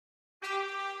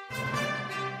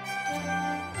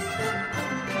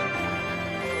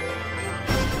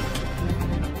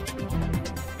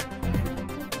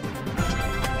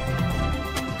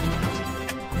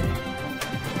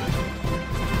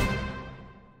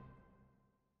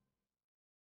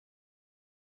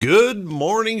Good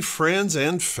morning, friends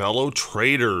and fellow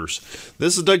traders.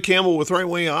 This is Doug Campbell with Right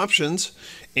Way Options,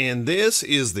 and this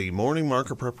is the morning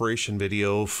market preparation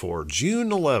video for June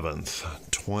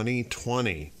 11th,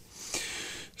 2020.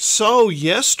 So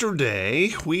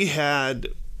yesterday we had,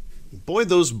 boy,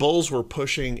 those bulls were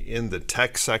pushing in the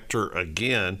tech sector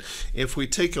again. If we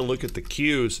take a look at the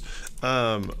cues,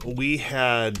 we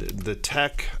had the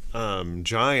tech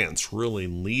giants really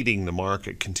leading the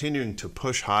market, continuing to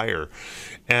push higher,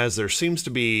 as there seem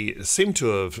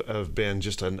to have been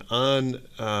just an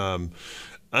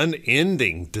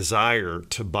unending desire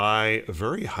to buy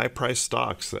very high-priced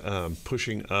stocks,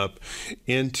 pushing up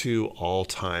into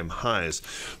all-time highs.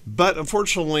 But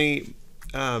unfortunately,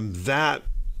 that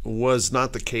was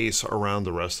not the case around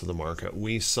the rest of the market.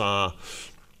 We saw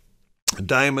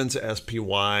Diamonds,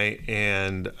 SPY,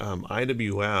 and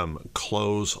IWM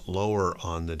close lower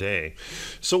on the day.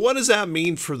 So what does that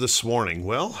mean for this morning?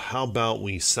 Well, how about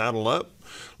we saddle up?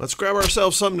 Let's grab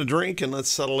ourselves something to drink and let's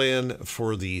settle in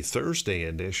for the Thursday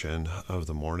edition of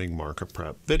the Morning Market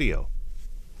Prep video.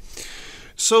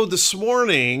 So this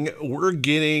morning, we're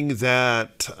getting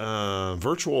that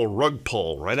virtual rug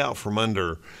pull right out from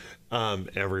under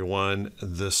everyone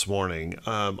this morning.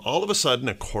 All of a sudden,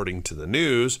 according to the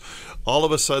news, all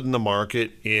of a sudden the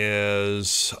market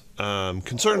is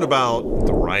concerned about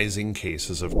the rising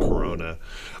cases of corona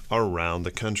around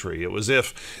the country. It was as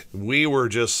if we were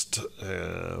just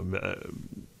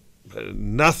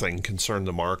nothing concerned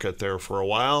the market there for a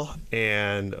while,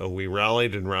 and we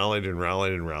rallied and rallied and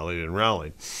rallied and rallied and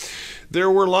rallied. There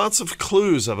were lots of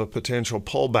clues of a potential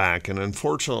pullback, and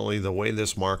unfortunately the way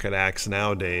this market acts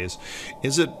nowadays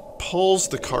is it pulls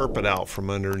the carpet out from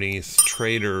underneath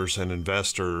traders and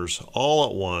investors all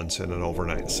at once in an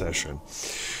overnight session.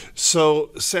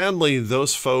 So sadly,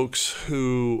 those folks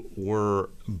who were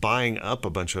buying up a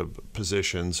bunch of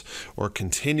positions or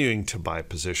continuing to buy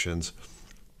positions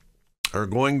are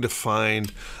going to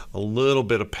find a little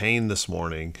bit of pain this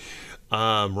morning.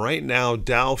 Right now,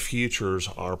 Dow futures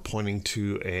are pointing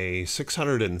to a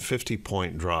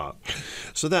 650-point drop.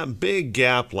 So that big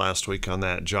gap last week on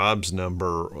that jobs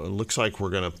number, looks like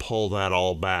we're going to pull that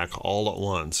all back all at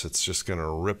once. It's just going to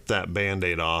rip that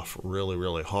Band-Aid off really,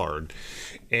 really hard.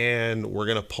 And we're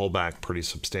going to pull back pretty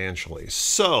substantially.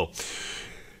 So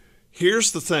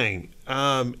here's the thing.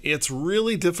 It's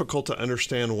really difficult to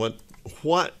understand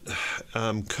what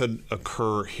could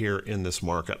occur here in this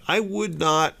market. I would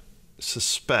not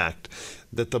suspect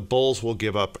that the bulls will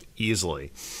give up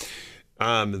easily.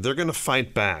 They're going to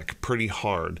fight back pretty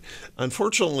hard.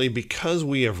 Unfortunately, because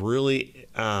we have really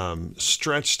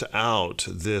stretched out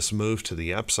this move to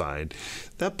the upside,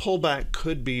 that pullback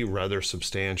could be rather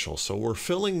substantial. So we're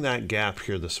filling that gap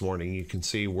here this morning. You can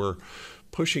see we're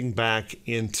pushing back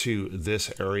into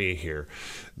this area here.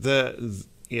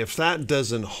 If that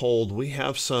doesn't hold, we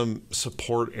have some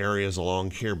support areas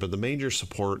along here, but the major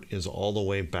support is all the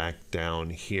way back down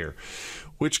here,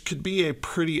 which could be a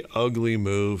pretty ugly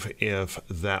move if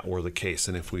that were the case.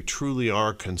 And if we truly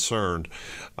are concerned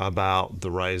about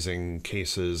the rising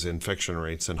cases, infection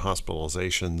rates, and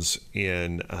hospitalizations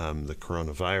in the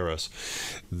coronavirus,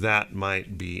 that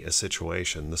might be a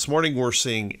situation. This morning, we're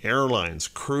seeing airlines,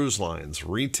 cruise lines,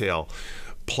 retail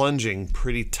plunging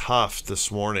pretty tough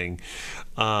this morning.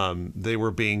 They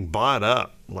were being bought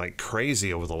up like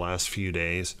crazy over the last few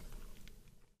days,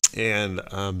 and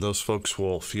those folks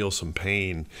will feel some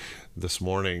pain this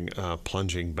morning,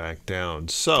 plunging back down.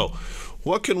 So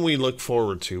what can we look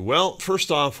forward to? Well, first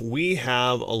off, we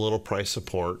have a little price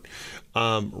support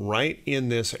right in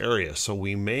this area. So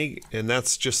we may, and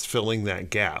that's just filling that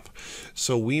gap.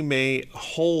 So we may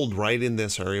hold right in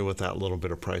this area with that little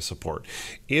bit of price support.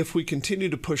 If we continue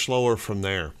to push lower from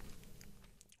there,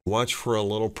 watch for a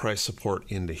little price support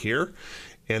into here.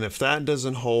 And if that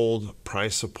doesn't hold,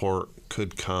 price support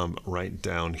could come right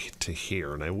down to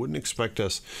here. And I wouldn't expect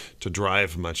us to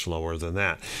drive much lower than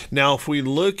that. Now, if we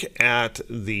look at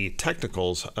the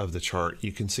technicals of the chart,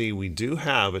 you can see we do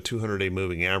have a 200-day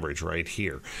moving average right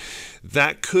here.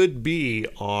 That could be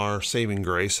our saving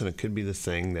grace, and it could be the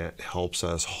thing that helps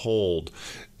us hold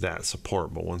that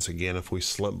support. But once again, if we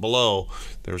slip below,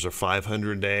 there's a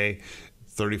 500-day,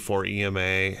 34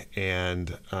 EMA,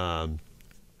 and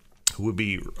would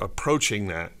be approaching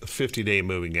that 50-day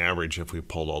moving average if we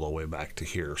pulled all the way back to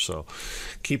here. So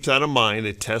keep that in mind.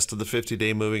 A test of the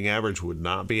 50-day moving average would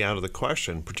not be out of the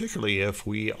question, particularly if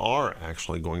we are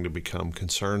actually going to become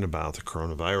concerned about the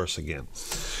coronavirus again.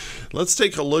 Let's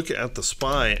take a look at the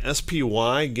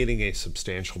SPY getting a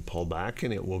substantial pullback,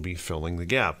 and it will be filling the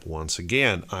gap. Once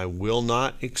again, I will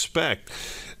not expect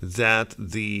that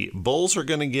the bulls are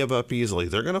going to give up easily.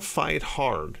 They're going to fight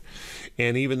hard.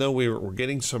 And even though we're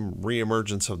getting some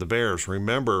reemergence of the bears,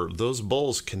 remember those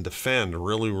bulls can defend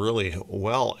really, really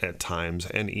well at times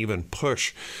and even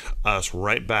push us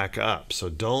right back up. So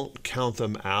don't count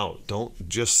them out. Don't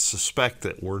just suspect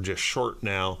that we're just short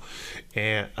now,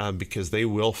 and because they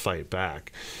will fight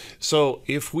back. So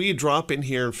if we drop in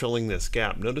here and filling this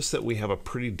gap, notice that we have a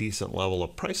pretty decent level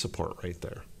of price support right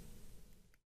there.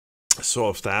 So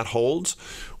if that holds,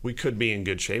 we could be in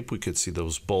good shape. We could see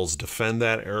those bulls defend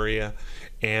that area,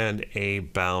 and a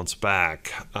bounce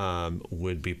back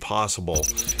would be possible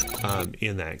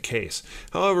in that case.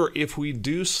 However, if we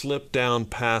do slip down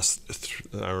past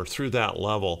or through that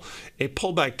level, a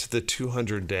pullback to the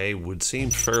 200-day would seem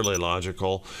fairly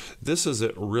logical. This is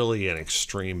really an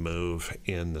extreme move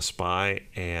in the SPY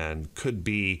and could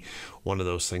be one of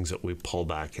those things that we pull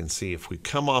back and see. If we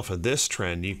come off of this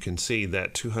trend, you can see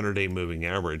that 200-day moving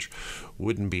average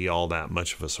wouldn't be all that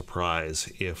much of a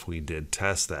surprise if we did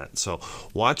test that. So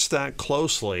watch that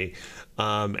closely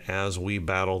as we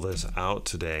battle this out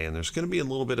today. And there's going to be a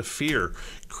little bit of fear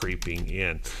creeping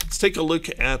in. Let's take a look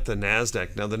at the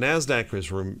NASDAQ. Now, the NASDAQ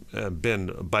has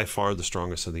been by far the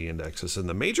strongest of the indexes. And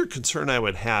the major concern I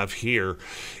would have here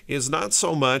is not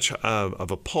so much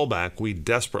of a pullback. We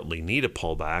desperately need a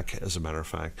pullback, as a matter of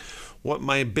fact. What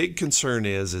my big concern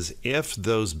is if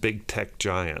those big tech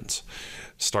giants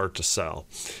start to sell.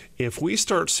 If we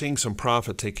start seeing some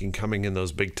profit taking coming in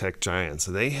those big tech giants,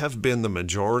 they have been the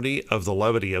majority of the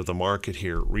levity of the market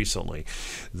here recently.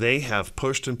 They have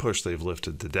pushed and pushed. They've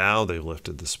lifted the Dow, they've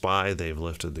lifted the SPY, they've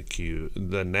lifted the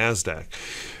NASDAQ.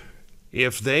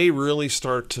 If they really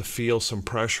start to feel some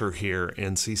pressure here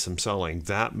and see some selling,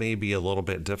 that may be a little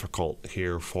bit difficult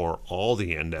here for all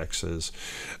the indexes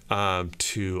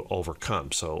to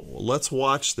overcome. So let's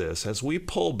watch this as we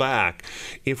pull back.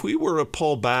 If we were to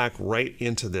pull back right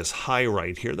into this high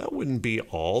right here, that wouldn't be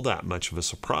all that much of a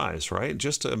surprise, right?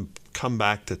 Just to come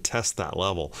back to test that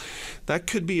level. That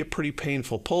could be a pretty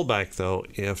painful pullback, though,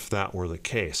 if that were the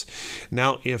case.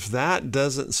 Now, if that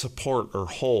doesn't support or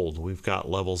hold, we've got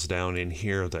levels down in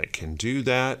here that can do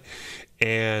that.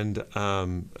 And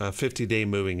a 50-day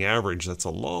moving average, that's a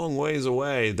long ways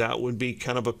away. That would be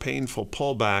kind of a painful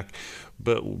pullback,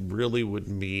 but really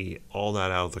wouldn't be all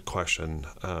that out of the question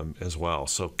as well.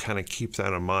 So kind of keep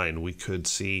that in mind. We could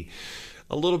see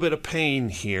a little bit of pain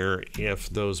here if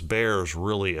those bears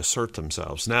really assert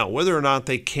themselves. Now, whether or not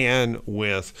they can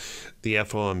with the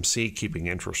FOMC keeping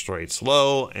interest rates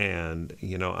low and,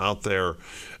 out there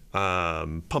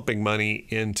pumping money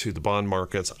into the bond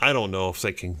markets, I don't know if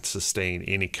they can sustain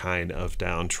any kind of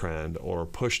downtrend or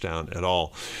push down at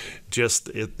all. Just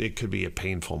it could be a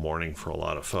painful morning for a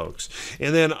lot of folks.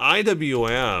 And then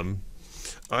IWM,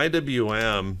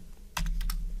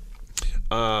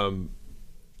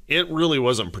 it really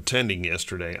wasn't pretending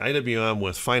yesterday. IWM,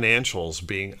 with financials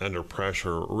being under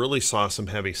pressure, really saw some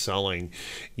heavy selling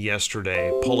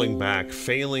yesterday, pulling back,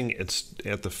 failing its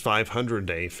at the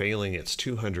 500-day, failing its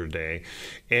 200-day.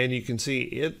 And you can see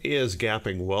it is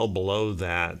gapping well below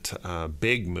that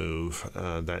big move,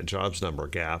 that jobs number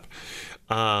gap.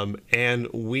 And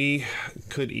we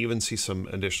could even see some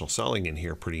additional selling in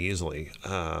here pretty easily.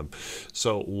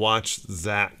 So watch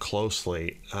that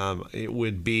closely. It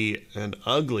would be an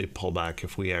ugly pullback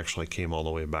if we actually came all the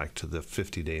way back to the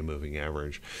 50-day moving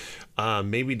average.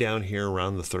 Maybe down here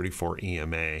around the 34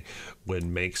 EMA would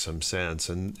make some sense.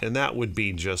 And that would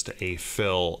be just a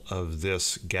fill of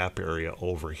this gap area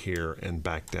over here and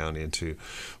back down into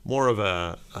more of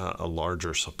a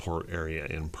larger support area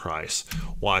in price.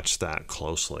 Watch that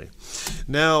closely.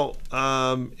 Now,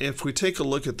 if we take a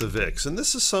look at the VIX, and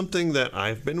this is something that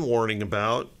I've been warning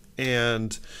about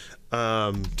and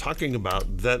talking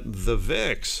about, that the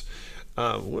VIX,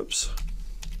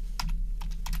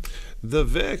 the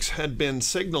VIX had been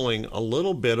signaling a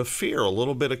little bit of fear, a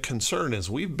little bit of concern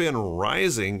as we've been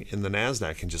rising in the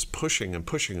NASDAQ and just pushing and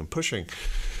pushing and pushing.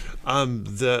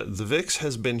 The VIX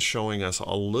has been showing us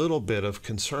a little bit of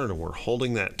concern, and we're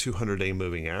holding that 200-day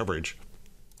moving average.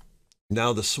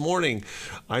 Now, this morning,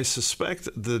 I suspect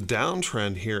the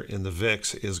downtrend here in the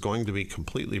VIX is going to be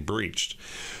completely breached.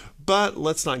 But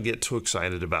let's not get too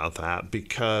excited about that,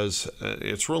 because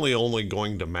it's really only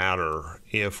going to matter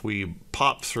if we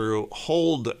pop through,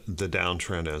 hold the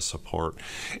downtrend as support,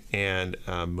 and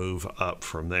move up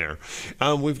from there.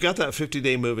 We've got that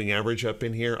 50-day moving average up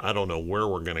in here. I don't know where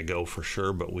we're going to go for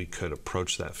sure, but we could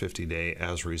approach that 50-day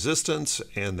as resistance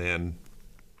and then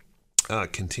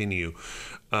continue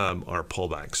our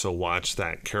pullback. So watch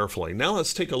that carefully. Now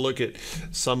let's take a look at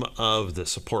some of the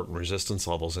support and resistance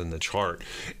levels in the chart.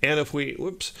 And if we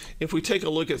take a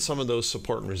look at some of those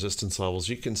support and resistance levels,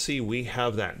 you can see we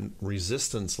have that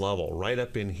resistance level right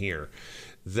up in here,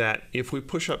 that if we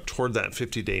push up toward that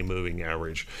 50-day moving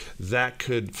average, that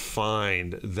could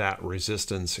find that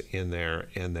resistance in there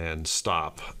and then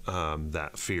stop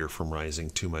that fear from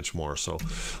rising too much more. So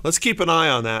let's keep an eye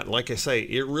on that. Like I say,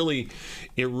 it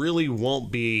really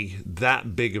won't be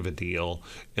that big of a deal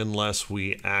unless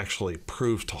we actually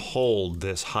prove to hold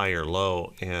this higher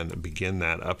low and begin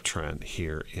that uptrend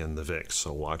here in the VIX.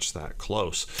 So watch that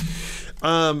close.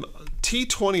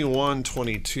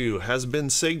 T2122 has been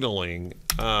signaling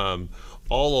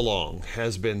all along,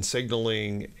 has been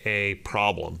signaling a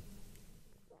problem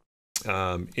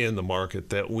in the market,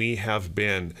 that we have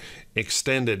been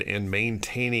extended and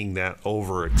maintaining that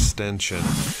overextension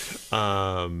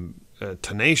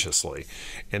tenaciously.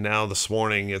 And now this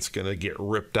morning it's going to get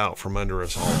ripped out from under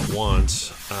us all at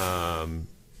once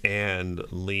and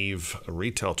leave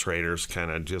retail traders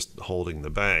kind of just holding the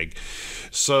bag.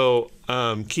 So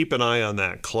keep an eye on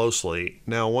that closely.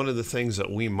 Now, one of the things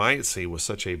that we might see with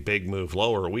such a big move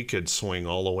lower, we could swing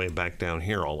all the way back down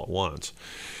here all at once.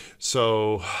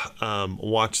 So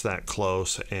watch that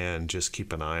close and just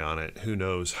keep an eye on it. Who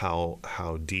knows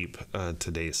how deep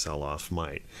today's sell-off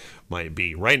might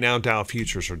be. Right now, Dow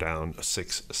futures are down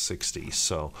 660,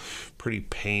 so pretty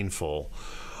painful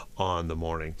on the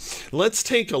morning. Let's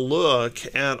take a look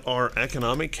at our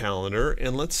economic calendar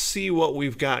and let's see what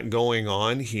we've got going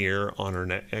on here on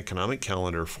our economic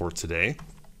calendar for today.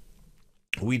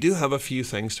 We do have a few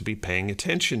things to be paying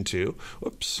attention to.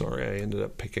 Whoops, sorry, I ended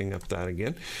up picking up that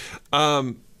again.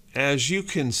 As you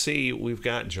can see, we've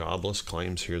got jobless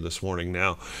claims here this morning.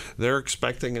 Now, they're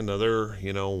expecting another,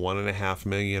 1.5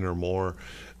 million or more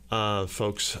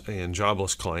folks in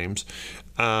jobless claims,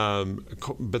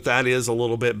 but that is a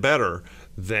little bit better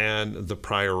than the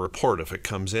prior report if it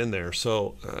comes in there.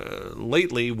 So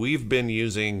lately we've been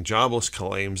using jobless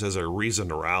claims as a reason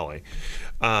to rally.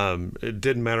 It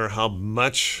didn't matter how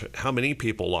many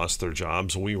people lost their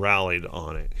jobs, we rallied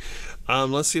on it.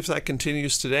 Let's see if that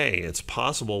continues today. It's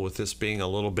possible, with this being a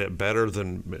little bit better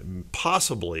than,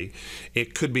 possibly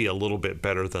it could be a little bit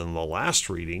better than the last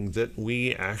reading, that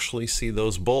we actually see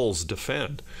those bulls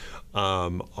defend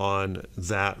on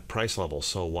that price level.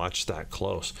 So watch that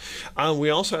close. We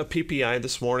also have PPI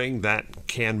this morning that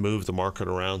can move the market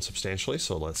around substantially,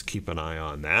 so let's keep an eye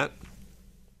on that.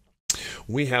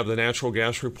 We have the natural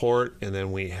gas report, and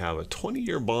then we have a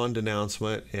 20-year bond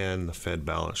announcement and the Fed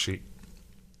balance sheet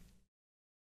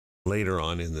later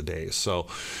on in the day. So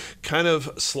kind of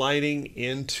sliding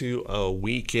into a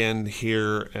weekend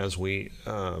here as we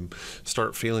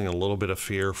start feeling a little bit of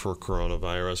fear for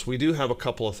coronavirus. We do have a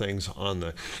couple of things on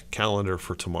the calendar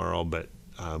for tomorrow, but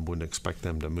wouldn't expect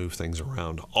them to move things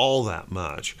around all that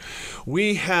much.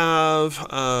 We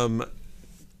have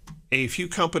a few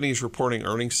companies reporting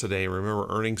earnings today. Remember,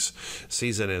 earnings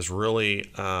season is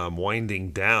really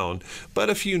winding down, but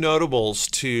a few notables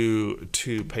to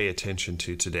pay attention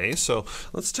to today. So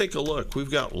let's take a look. We've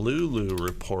got Lulu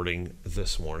reporting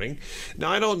this morning.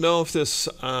 Now, I don't know if this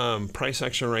price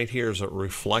action right here is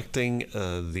reflecting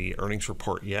the earnings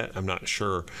report yet. I'm not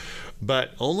sure,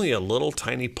 but only a little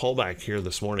tiny pullback here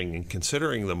this morning, and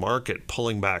considering the market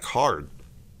pulling back hard,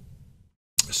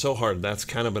 so hard, that's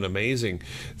kind of an amazing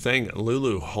thing.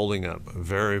 Lulu holding up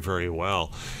very, very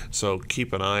well. So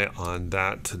keep an eye on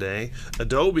that today.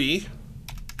 Adobe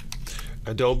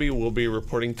will be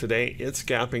reporting today. It's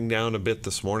gapping down a bit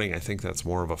this morning. I think that's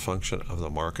more of a function of the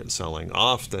market selling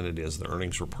off than it is the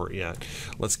earnings report yet.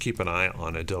 Let's keep an eye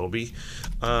on Adobe.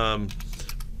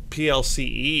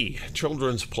 PLCE,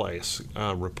 Children's Place,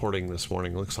 reporting this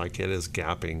morning. Looks like it is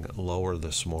gapping lower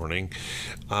this morning.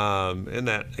 And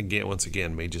that, once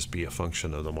again, may just be a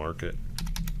function of the market.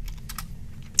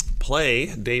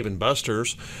 Play, Dave &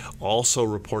 Buster's, also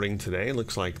reporting today.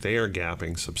 Looks like they are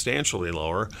gapping substantially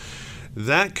lower.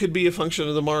 That could be a function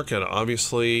of the market.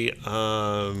 Obviously,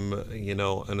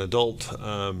 an adult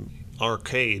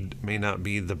arcade may not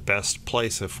be the best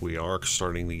place if we are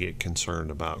starting to get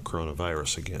concerned about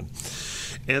coronavirus again.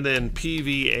 And then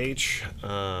PVH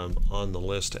on the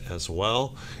list as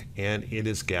well, and it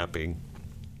is gapping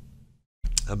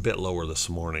a bit lower this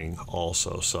morning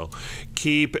also, so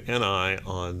keep an eye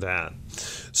on that.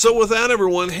 So with that,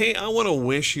 everyone, hey, I want to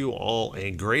wish you all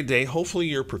a great day. Hopefully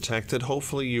you're protected.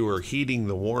 Hopefully you are heeding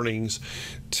the warnings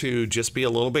to just be a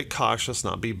little bit cautious,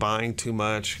 not be buying too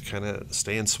much, kind of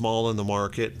staying small in the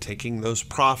market, taking those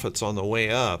profits on the way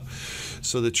up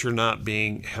so that you're not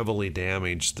being heavily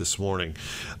damaged this morning.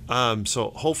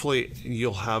 So hopefully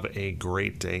you'll have a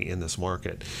great day in this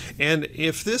market. And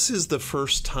if this is the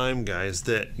first time, guys,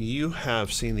 that you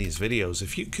have seen these videos,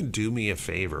 if you could do me a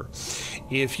favor,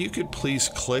 if you could please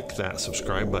click that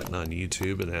subscribe button on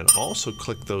YouTube, and then also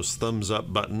click those thumbs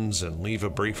up buttons and leave a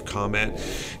brief comment,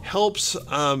 helps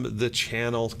the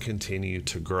channel continue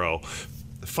to grow.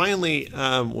 Finally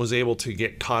was able to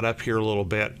get caught up here a little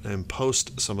bit and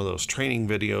post some of those training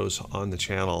videos on the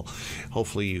channel.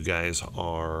 Hopefully you guys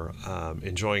are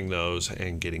enjoying those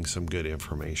and getting some good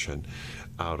information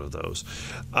out of those.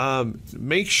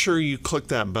 Make sure you click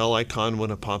that bell icon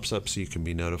when it pops up so you can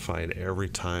be notified every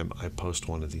time I post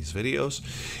one of these videos.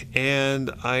 And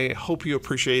I hope you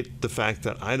appreciate the fact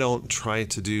that I don't try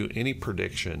to do any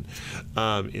prediction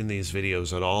in these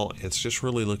videos at all. It's just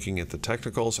really looking at the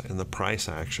technicals and the price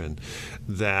action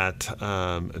that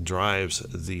drives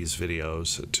these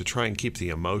videos to try and keep the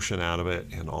emotion out of it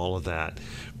and all of that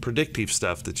predictive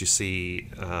stuff that you see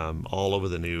all over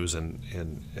the news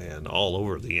and all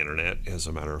over the internet, as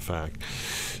a matter of fact.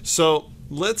 So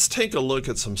let's take a look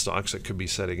at some stocks that could be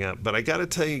setting up. But I got to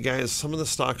tell you guys, some of the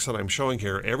stocks that I'm showing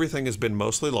here, everything has been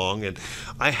mostly long, and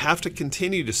I have to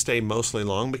continue to stay mostly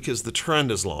long because the trend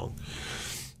is long.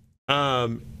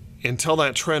 Until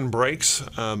that trend breaks,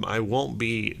 I won't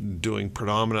be doing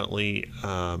predominantly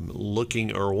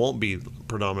won't be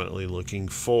predominantly looking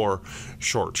for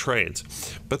short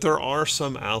trades. But there are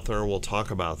some out there. We'll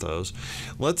talk about those.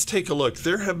 Let's take a look.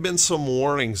 There have been some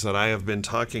warnings that I have been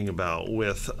talking about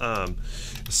with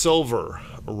silver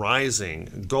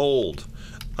rising, gold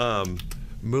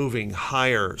moving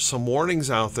higher, some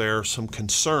warnings out there, some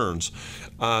concerns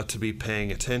to be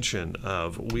paying attention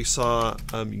of. We saw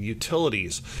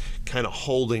utilities kind of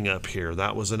holding up here.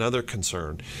 That was another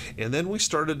concern. And then we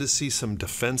started to see some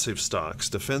defensive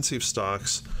stocks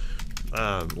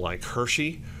like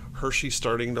Hershey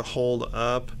starting to hold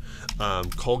up,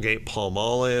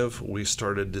 Colgate-Palmolive. We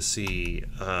started to see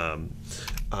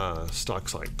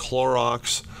stocks like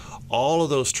Clorox, all of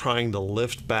those trying to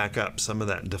lift back up, some of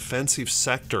that defensive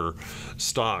sector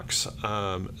stocks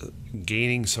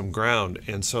gaining some ground.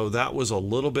 And so that was a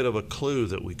little bit of a clue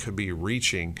that we could be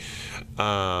reaching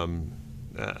kind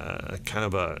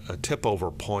of a tip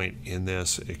over point in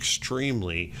this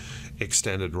extremely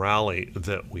extended rally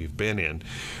that we've been in.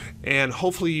 And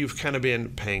hopefully you've kind of been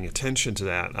paying attention to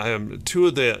that. Two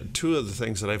of the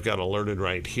things that I've got alerted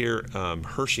right here,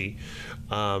 Hershey,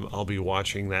 I'll be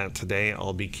watching that today.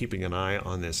 I'll be keeping an eye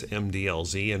on this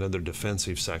MDLZ, another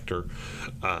defensive sector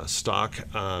stock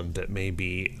that may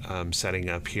be setting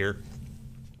up here.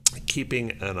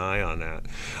 Keeping an eye on that.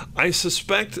 I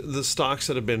suspect the stocks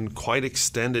that have been quite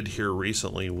extended here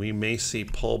recently, we may see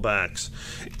pullbacks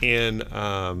in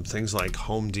things like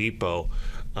Home Depot.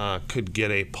 Could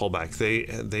get a pullback.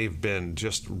 They've been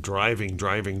just driving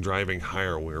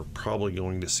higher. We're probably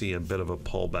going to see a bit of a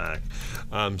pullback.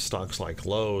 Stocks like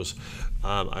Lowe's,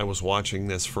 I was watching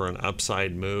this for an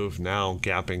upside move, now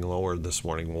gapping lower this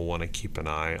morning. We'll want to keep an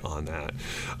eye on that.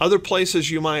 Other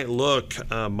places you might look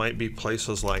might be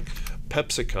places like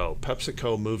PepsiCo.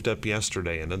 PepsiCo moved up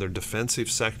yesterday, another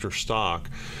defensive sector stock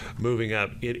moving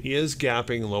up. It is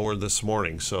gapping lower this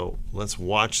morning, so let's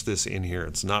watch this in here.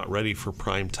 It's not ready for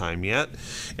prime time yet.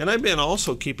 And I've been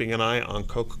also keeping an eye on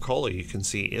Coca-Cola. You can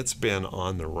see it's been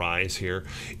on the rise here.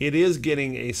 It is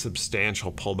getting a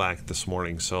substantial pullback this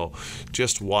morning, so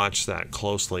just watch that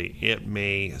closely. It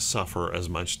may suffer as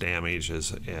much damage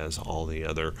as all the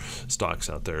other stocks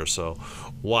out there, so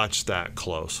watch that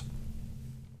close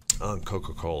on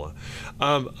Coca-Cola.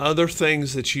 Other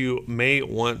things that you may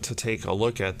want to take a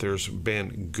look at, there's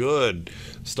been good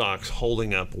stocks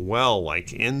holding up well, like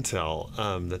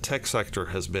Intel. The tech sector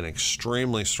has been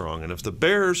extremely strong, and if the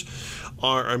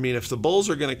if the bulls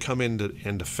are going to come in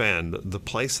and defend, the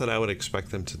place that I would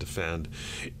expect them to defend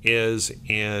is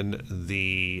in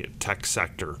the tech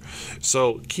sector.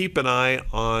 So keep an eye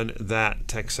on that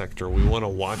tech sector. We want to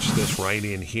watch this right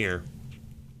in here.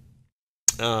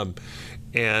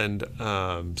 And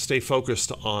stay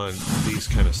focused on these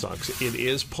kind of stocks. It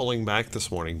is pulling back this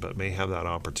morning, but may have that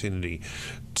opportunity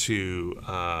to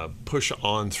push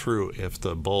on through if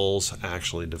the bulls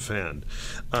actually defend.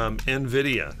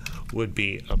 NVIDIA would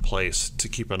be a place to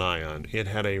keep an eye on. It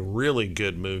had a really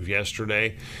good move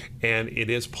yesterday, and it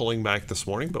is pulling back this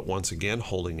morning, but once again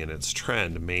holding in its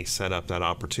trend, may set up that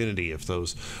opportunity if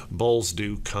those bulls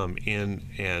do come in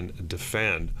and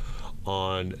defend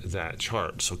on that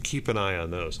chart. So keep an eye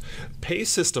on those. Pay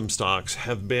system stocks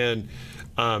have been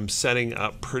setting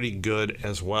up pretty good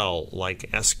as well, like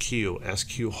SQ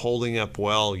holding up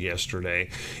well yesterday.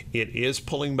 It is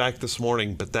pulling back this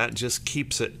morning, but that just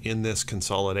keeps it in this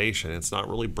consolidation. It's not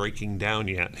really breaking down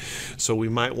yet, so we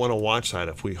might want to watch that.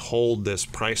 If we hold this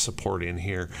price support in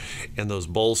here and those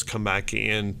bulls come back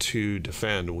in to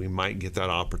defend, we might get that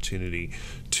opportunity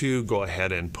to go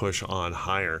ahead and push on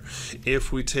higher.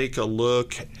 If we take a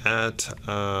look at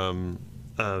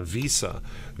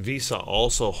Visa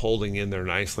also holding in there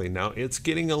nicely. Now it's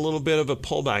getting a little bit of a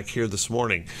pullback here this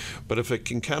morning, but if it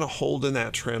can kind of hold in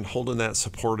that trend, hold in that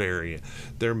support area,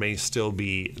 there may still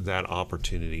be that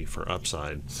opportunity for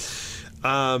upside.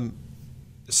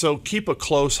 So keep a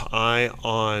close eye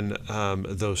on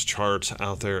those charts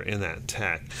out there in that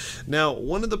tech. Now,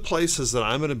 one of the places that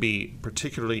I'm going to be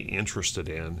particularly interested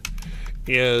in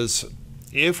is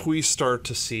if we start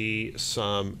to see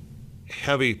some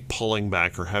heavy pulling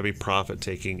back or heavy profit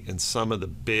taking in some of the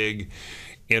big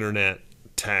internet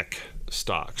tech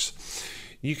stocks.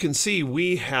 You can see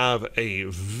we have a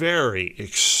very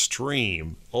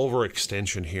extreme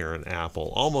overextension here in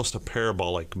Apple, almost a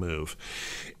parabolic move.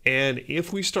 And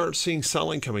if we start seeing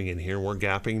selling coming in here, we're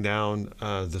gapping down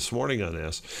this morning on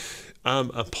this.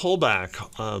 A pullback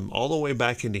all the way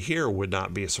back into here would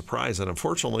not be a surprise, and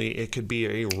unfortunately it could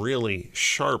be a really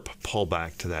sharp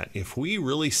pullback to that. If we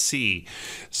really see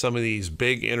some of these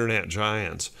big internet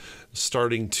giants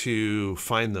starting to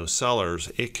find those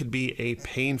sellers, it could be a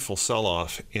painful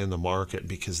sell-off in the market,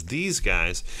 because these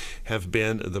guys have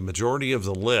been the majority of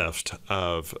the lift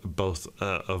of both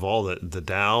of all the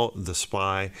Dow, the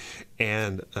SPY,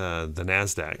 and the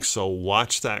NASDAQ. So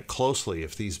watch that closely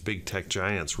if these big tech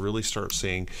giants really start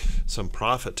seeing some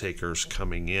profit takers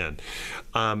coming in.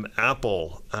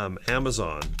 Apple,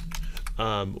 Amazon,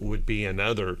 would be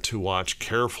another to watch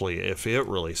carefully if it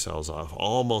really sells off.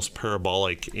 Almost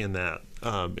parabolic in that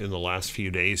in the last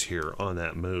few days here on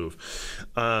that move.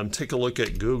 Take a look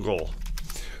at Google.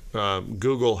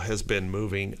 Google has been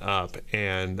moving up,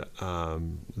 and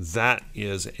that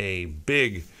is a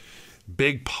big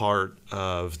part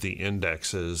of the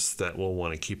indexes that we'll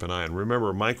want to keep an eye on.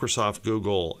 Remember, Microsoft,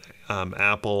 Google,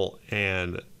 Apple,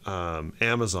 and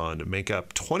Amazon make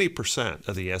up 20%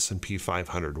 of the S&P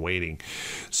 500 weighting.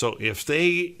 So if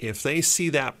they see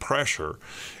that pressure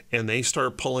and they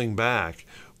start pulling back,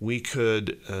 we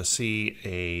could see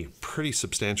a pretty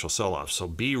substantial sell-off. So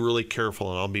be really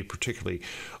careful, and I'll be particularly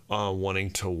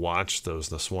wanting to watch those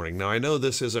this morning. Now, I know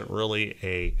this isn't really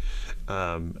a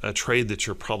trade that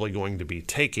you're probably going to be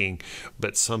taking,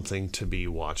 but something to be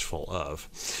watchful of.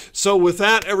 So with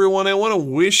that, everyone, I want to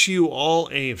wish you all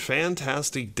a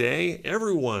fantastic day.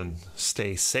 Everyone,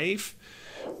 stay safe.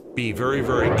 Be very,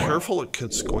 very careful.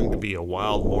 It's going to be a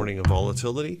wild morning of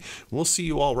volatility. We'll see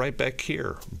you all right back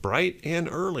here, bright and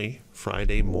early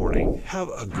Friday morning. Have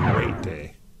a great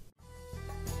day.